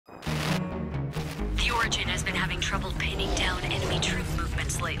Origin has been having trouble pinning down enemy troop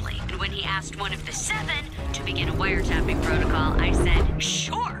movements lately. And when he asked one of the 7 to begin a wiretapping protocol, I said,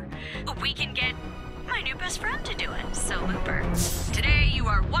 sure, we can get my new best friend to do it. So, Looper, today you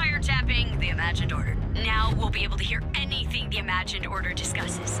are wiretapping the Imagined Order. Now we'll be able to hear anything the Imagined Order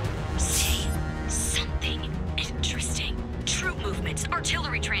discusses. Say something interesting. Troop movements,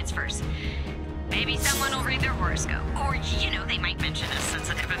 artillery transfers. Maybe someone will read their horoscope. Or, they might mention a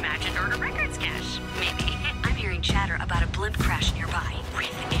sensitive Imagined Order records cache. Maybe. I'm hearing chatter about a blimp crash nearby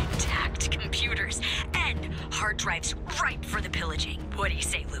with intact computers and hard drives ripe for the pillaging. What do you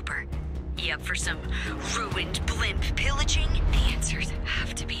say, Looper? You up for some ruined blimp pillaging? The answers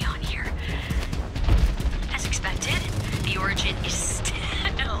have to be on here. As expected, the Origin is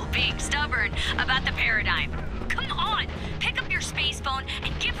still being stubborn about the paradigm. Come on, pick up your space phone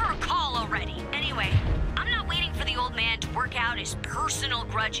and give her a call already. Anyway, I'm not waiting for the old man to work out his personal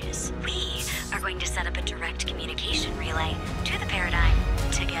grudges. We are going to set up a direct communication relay to the paradigm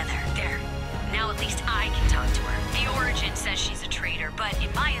together. There. Now at least I can talk to her. The Origin says she's a traitor, but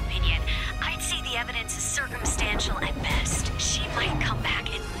in my opinion, I'd say the evidence is circumstantial at best. She might come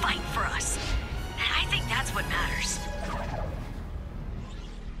back and fight for us. And I think that's what matters.